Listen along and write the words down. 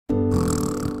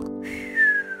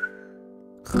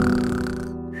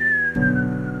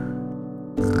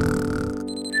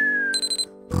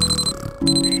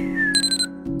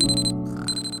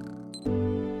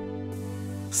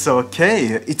So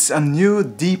okay, it's a new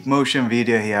deep motion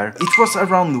video here. It was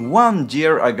around 1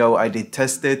 year ago I did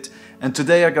test it, and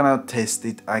today I'm gonna test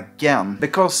it again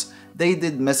because they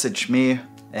did message me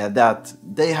that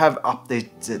they have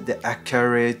updated the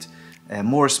accurate,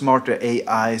 more smarter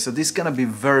AI, so this is gonna be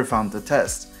very fun to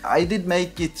test. I did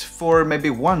make it for maybe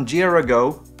 1 year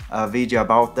ago, a video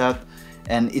about that,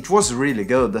 and it was really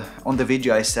good. On the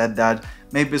video I said that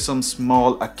maybe some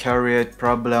small accurate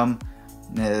problem,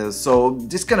 so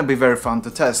this is gonna be very fun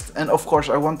to test. And of course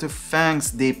I want to thank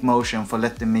Deep Motion for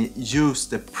letting me use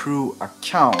the Pro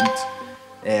account.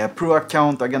 Pro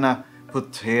account I'm gonna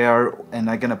put here, and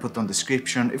I'm gonna put on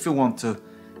description if you want to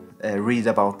read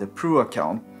about the Pro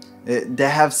account. They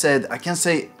have said I can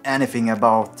say anything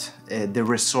about the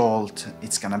result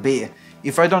it's gonna be.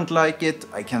 If I don't like it,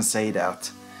 I can say that.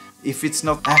 If it's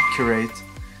not accurate,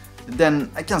 then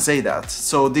I can say that.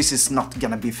 So this is not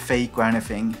gonna be fake or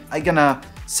anything. I'm gonna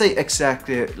say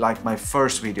exactly like my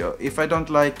first video. If I don't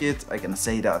like it, I'm gonna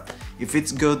say that. If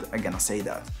it's good, I'm gonna say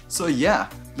that. So yeah,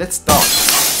 let's start.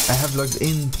 I have logged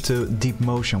into Deep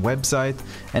Motion website,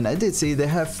 and I did see they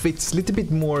have fixed a little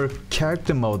bit more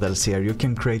character models here. You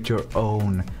can create your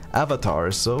own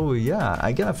avatar. So yeah,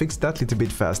 I gotta fix that a little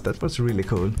bit fast. That was really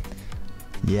cool.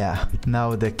 Yeah,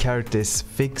 now the character is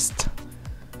fixed.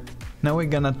 Now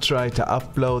we're gonna try to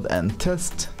upload and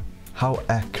test how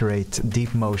accurate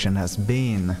Deep Motion has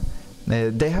been.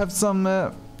 They have some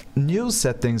new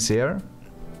settings here.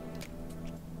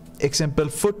 Example,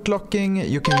 foot locking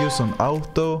you can use on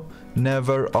auto,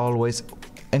 never, always,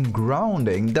 and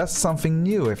grounding. That's something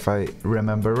new if I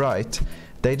remember right.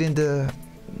 They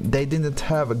didn't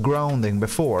have a grounding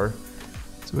before,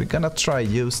 so we're gonna try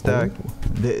use that.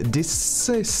 This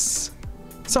is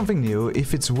something new.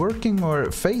 If it's working or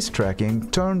face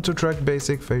tracking, turn to track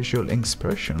basic facial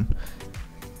expression.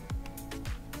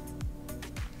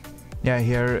 Yeah,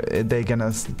 here they're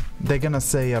gonna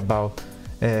say about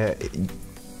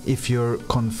if you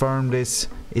confirm this,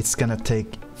 it's gonna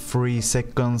take 3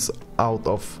 seconds out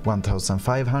of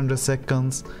 1500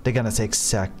 seconds. They're gonna say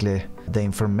exactly the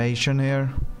information here.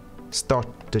 Start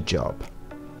the job.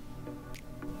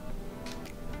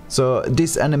 So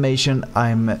this animation,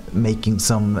 I'm making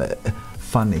some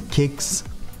funny kicks.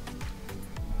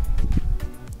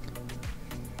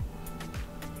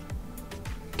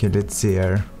 Okay, let's see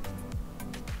here.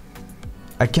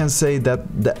 I can say that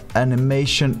the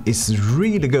animation is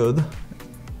really good.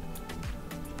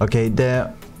 Okay,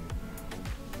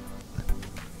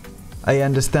 I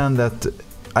understand that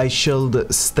I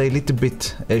should stay a little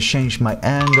bit, change my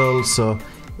angle so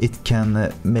it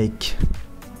can make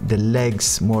the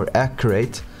legs more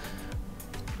accurate.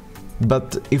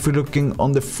 But if we're looking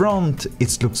on the front,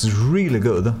 it looks really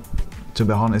good. To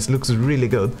be honest, it looks really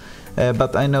good.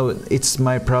 But I know it's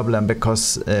my problem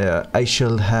because I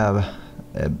should have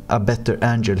a better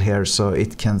angle here so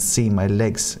it can see my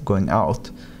legs going out.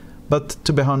 But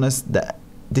to be honest,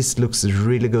 this looks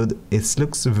really good. It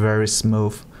looks very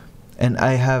smooth, and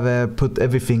I have put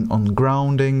everything on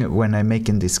grounding when I'm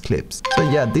making these clips. So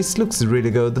yeah, this looks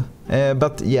really good.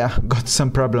 But yeah, got some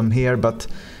problem here, but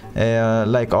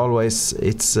like always,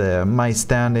 it's my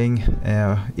standing.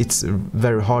 It's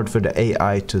very hard for the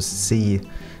AI to see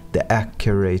the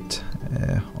accurate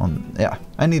yeah,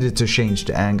 I needed to change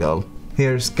the angle.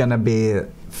 Here's gonna be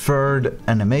third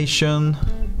animation.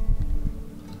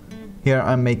 Here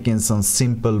I'm making some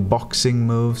simple boxing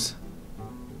moves.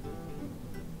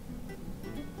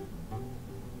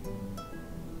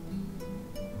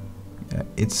 Yeah,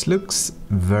 it looks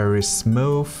very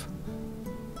smooth.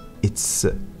 It's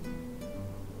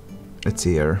let's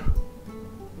see here.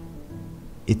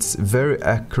 It's very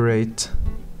accurate.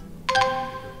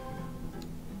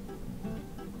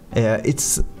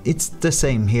 It's the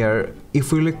same here.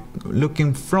 If we look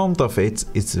in front of it,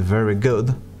 it's very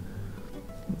good.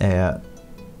 And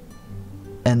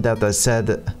that I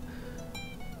said,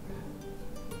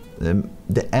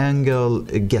 the angle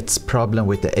gets problem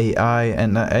with the AI,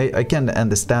 and I can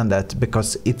understand that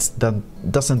because that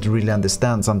doesn't really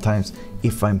understand sometimes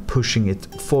if I'm pushing it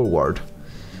forward.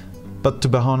 But to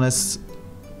be honest,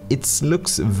 it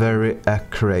looks very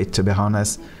accurate. To be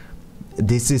honest,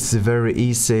 this is very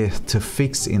easy to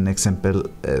fix in example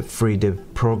 3D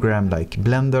program like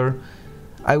Blender.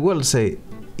 I will say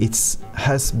it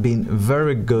has been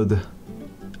very good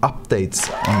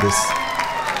updates on this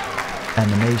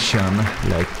animation,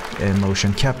 like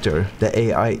motion capture. The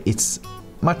AI, it's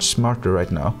much smarter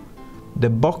right now. The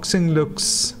boxing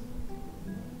looks,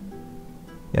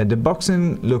 yeah,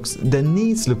 the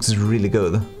knees looks really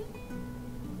good.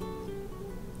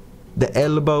 The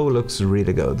elbow looks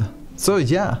really good. So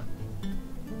yeah,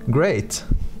 great.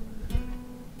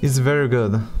 It's very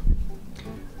good.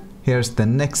 Here's the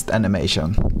next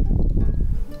animation.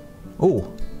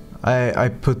 Oh, I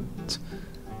put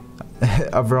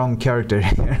a wrong character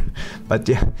here. But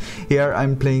yeah, here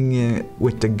I'm playing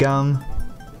with the gun,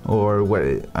 or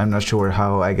well, I'm not sure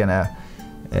how I'm gonna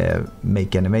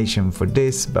make animation for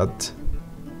this, but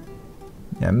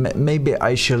yeah, maybe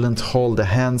I shouldn't hold the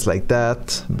hands like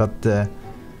that, but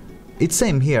it's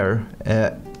same here.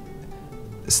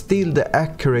 Still the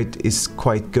accurate is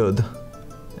quite good,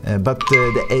 but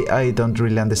the AI don't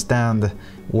really understand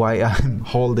why I'm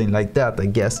holding like that, I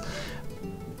guess.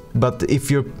 But if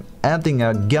you're adding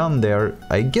a gun there,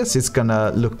 I guess it's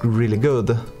gonna look really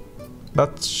good.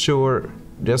 But sure,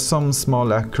 there's some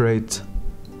small accurate.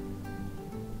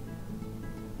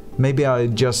 Maybe I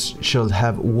just should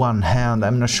have one hand.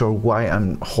 I'm not sure why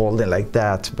I'm holding like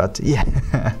that, but yeah.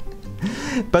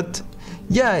 But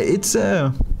yeah, it's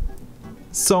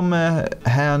some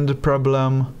hand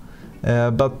problem,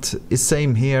 but it's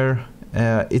same here.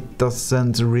 It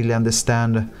doesn't really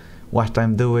understand what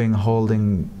I'm doing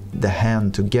holding the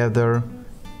hand together.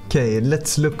 Okay,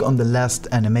 let's look on the last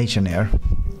animation here.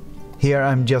 Here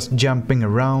I'm just jumping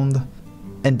around,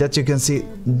 and that you can see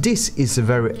this is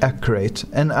very accurate,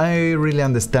 and I really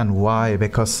understand why,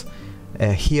 because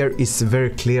here is very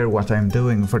clear what I'm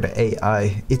doing for the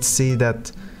AI. It see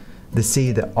that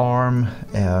the arm,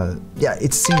 yeah,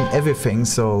 it's seeing everything.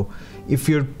 So if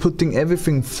you're putting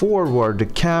everything forward, the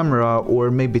camera, or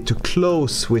maybe too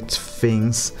close with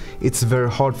things, it's very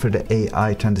hard for the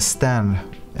AI to understand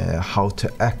how to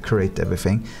accurate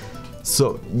everything.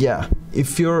 So yeah,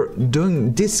 if you're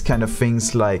doing this kind of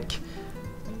things like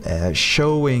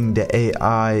showing the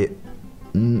AI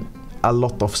a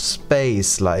lot of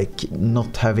space, like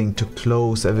not having to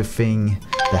close everything,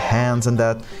 the hands and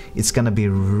that, it's gonna be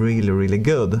really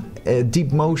good.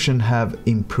 Deep Motion have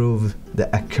improved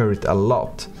the accurate a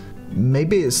lot.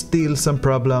 Maybe still some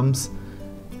problems,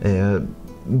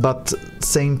 but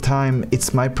same time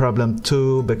it's my problem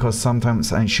too, because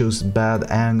sometimes I choose bad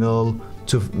angle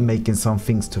to making some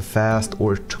things too fast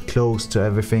or too close to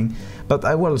everything. But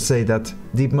I will say that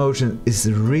Deep Motion is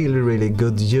really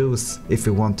good use if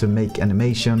you want to make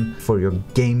animation for your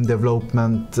game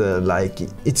development. Like,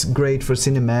 it's great for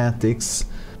cinematics.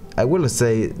 I will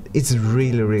say it's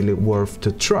really worth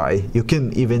to try. You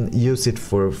can even use it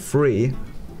for free.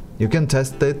 You can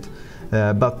test it,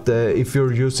 but if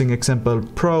you're using example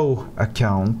Pro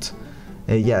account,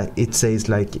 yeah, it says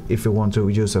like if you want to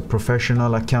use a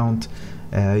professional account,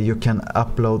 you can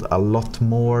upload a lot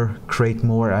more, create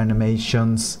more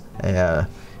animations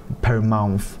per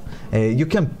month. You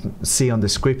can see on the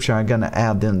description, I'm gonna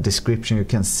add in description, you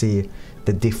can see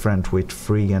the difference with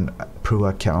free and pro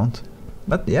account.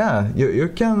 But yeah, you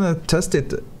can test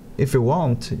it if you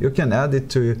want. You can add it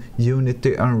to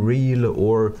Unity, Unreal,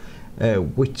 or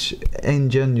which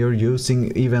engine you're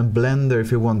using, even Blender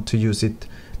if you want to use it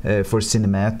for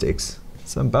cinematics.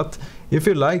 So, but if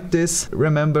you like this,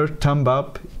 remember thumb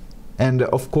up, and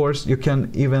of course you can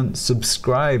even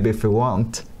subscribe if you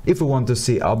want to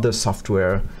see other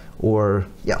software or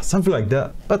yeah, something like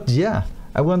that. But yeah,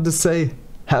 I want to say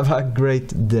have a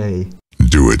great day.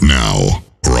 Do it now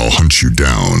or I'll hunt you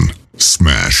down.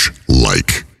 Smash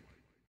like.